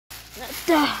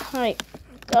Alright,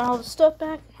 got all the stuff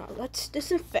back. Now let's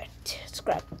disinfect. Let's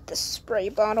grab the spray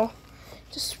bottle.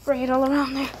 Just spray it all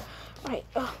around there. Alright,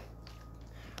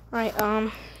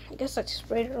 I guess I just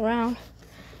sprayed it around.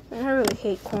 Man, I really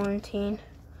hate quarantine.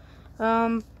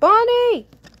 Bonnie,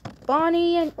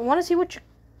 I want to see what you're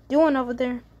doing over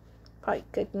there. Probably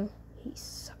cooking. He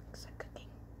sucks at cooking.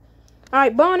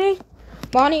 Alright, Bonnie,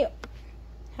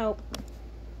 help.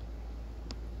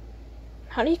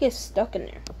 How do you get stuck in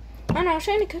there? I don't know, I was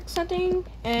trying to cook something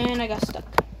and I got stuck.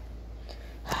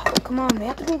 Oh, come on, we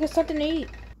have to go get something to eat.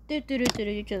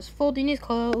 Just folding these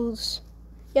clothes.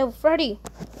 Yo, Freddy,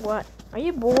 what? Are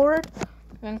you bored?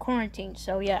 I'm in quarantine,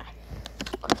 so yeah.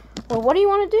 Well, what do you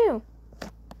want to do?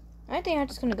 I think I'm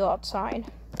just gonna go outside.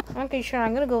 I'm pretty sure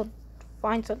I'm gonna go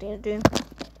find something to do.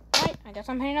 Alright, I guess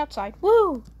I'm heading outside.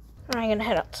 Woo! I'm gonna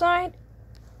head outside.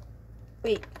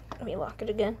 Wait, let me lock it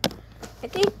again. I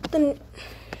think the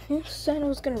news said it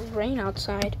was gonna rain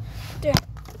outside.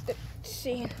 Let's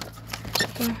see.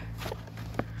 Okay.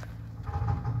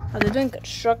 Oh, they're doing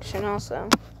construction also.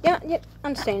 Yeah,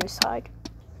 I'm staying inside.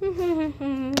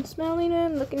 Smelling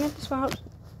and looking at the swamps.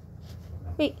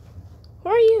 Wait,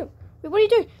 where are you? Wait, what are you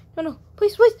doing? No,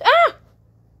 please. Ah!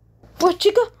 What,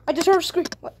 Chica? I just heard her scream.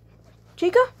 What?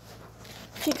 Chica?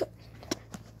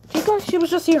 She was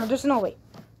just here. There's no way.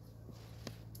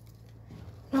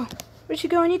 No. Where'd she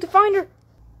go? I need to find her.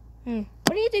 What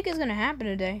do you think is gonna happen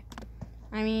today?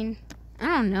 I mean, I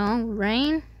don't know.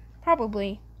 Rain?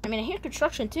 Probably. I mean, I hear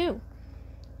construction too.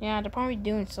 Yeah, they're probably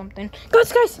doing something.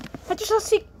 Guys! I just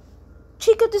saw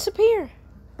Chica disappear.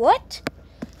 What?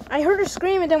 I heard her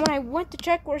scream, and then when I went to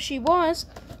check where she was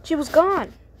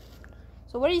gone.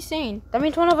 So what are you saying? That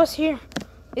means one of us here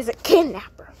is a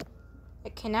kidnapper. A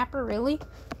kidnapper, really?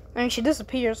 I mean, she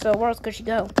disappeared, so where else could she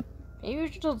go? Maybe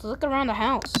we should just look around the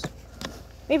house.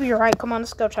 Maybe you're right. Come on,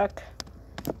 let's go check.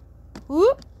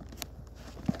 Whoop!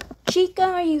 Chica,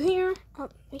 are you here? Oh,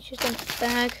 maybe she's in the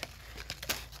bag.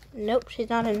 Nope, she's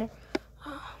not in there.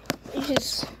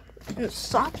 She's in the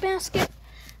sock basket.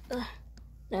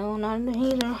 No, not in there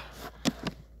either.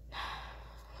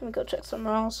 Let me go check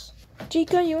somewhere else.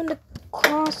 Chica, you in the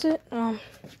closet? Let's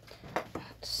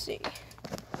see.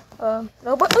 No,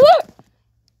 but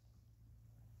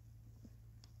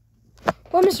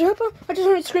what, Mr. Hippo? I just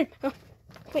heard you scream. Oh,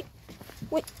 wait.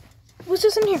 What's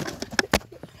this in here?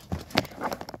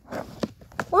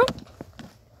 What?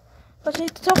 Let's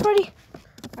eat the top ready.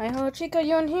 Alright, hello, Chica,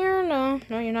 you in here? No,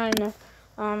 you're not in there.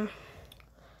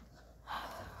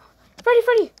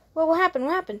 Freddy! What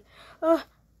happened? Mr.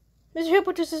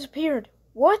 Hippo just disappeared.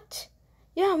 What?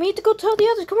 Yeah, we need to go tell the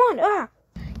others. Come on.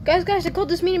 Guys, I called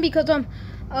this meeting because,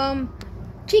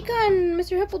 Chica and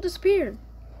Mr. Hippo disappeared.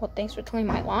 Well, thanks for telling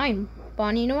my line,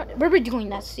 Bonnie. You know what? We're redoing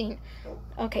that scene.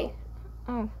 Okay.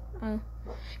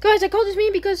 Guys, I called this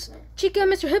meeting because Chica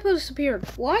and Mr. Hippo disappeared.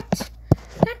 What?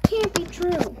 That can't be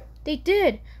true. They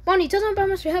did. Bonnie, tell them about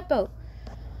Mr. Hippo.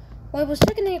 Well, I was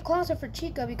checking in the closet for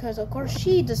Chica because, of course,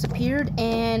 she disappeared.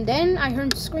 And then I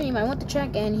heard him scream. I went to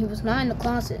check, and he was not in the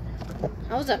closet.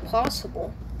 How is that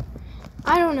possible?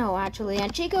 I don't know, actually.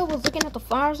 And Chica was looking at the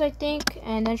flowers, I think,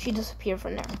 and then she disappeared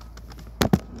from there.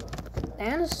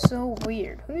 That is so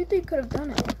weird. Who do you think could have done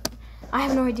it? I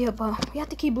have no idea, but we have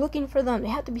to keep looking for them. They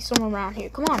have to be somewhere around here.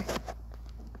 Come on.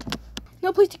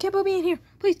 No, please, they can't be in here.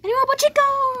 Please, anyone but Chica!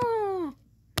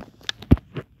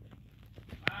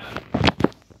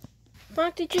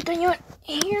 Fuck, did you bring you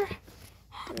in here?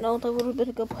 No, that would have been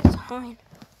a good place to hide.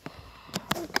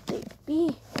 Where could they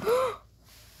be?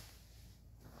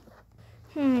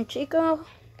 Chica,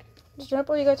 Mr.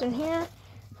 Hippo, you guys in here?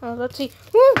 Let's see.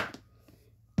 Woo!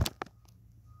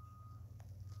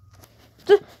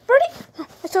 Freddy! No,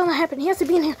 I saw that happen. He has to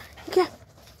be in here. He can't.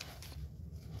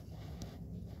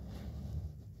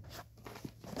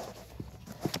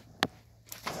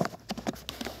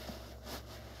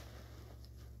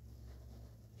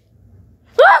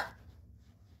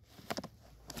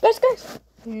 Guys!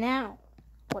 Now,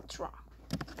 what's wrong?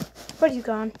 Freddy's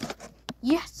gone.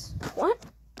 Yes. What?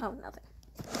 Oh, nothing.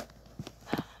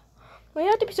 We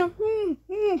have to be some.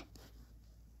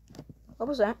 What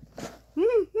was that?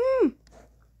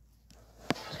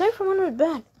 It's coming from under the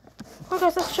bed. Oh,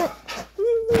 guys, let's check.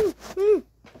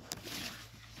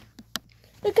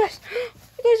 Look, guys.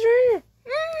 You guys are in here.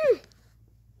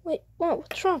 Wait,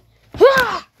 what's wrong?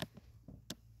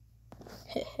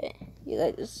 You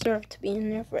guys deserve to be in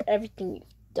there for everything you've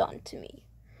done to me.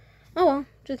 Oh well,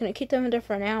 just gonna keep them in there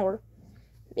for an hour.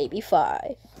 Maybe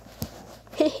 5.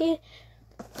 So you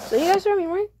guys heard me,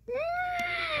 right?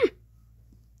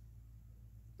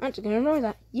 I'm just gonna ignore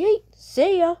that. Yeet!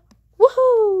 See ya!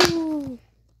 Woohoo!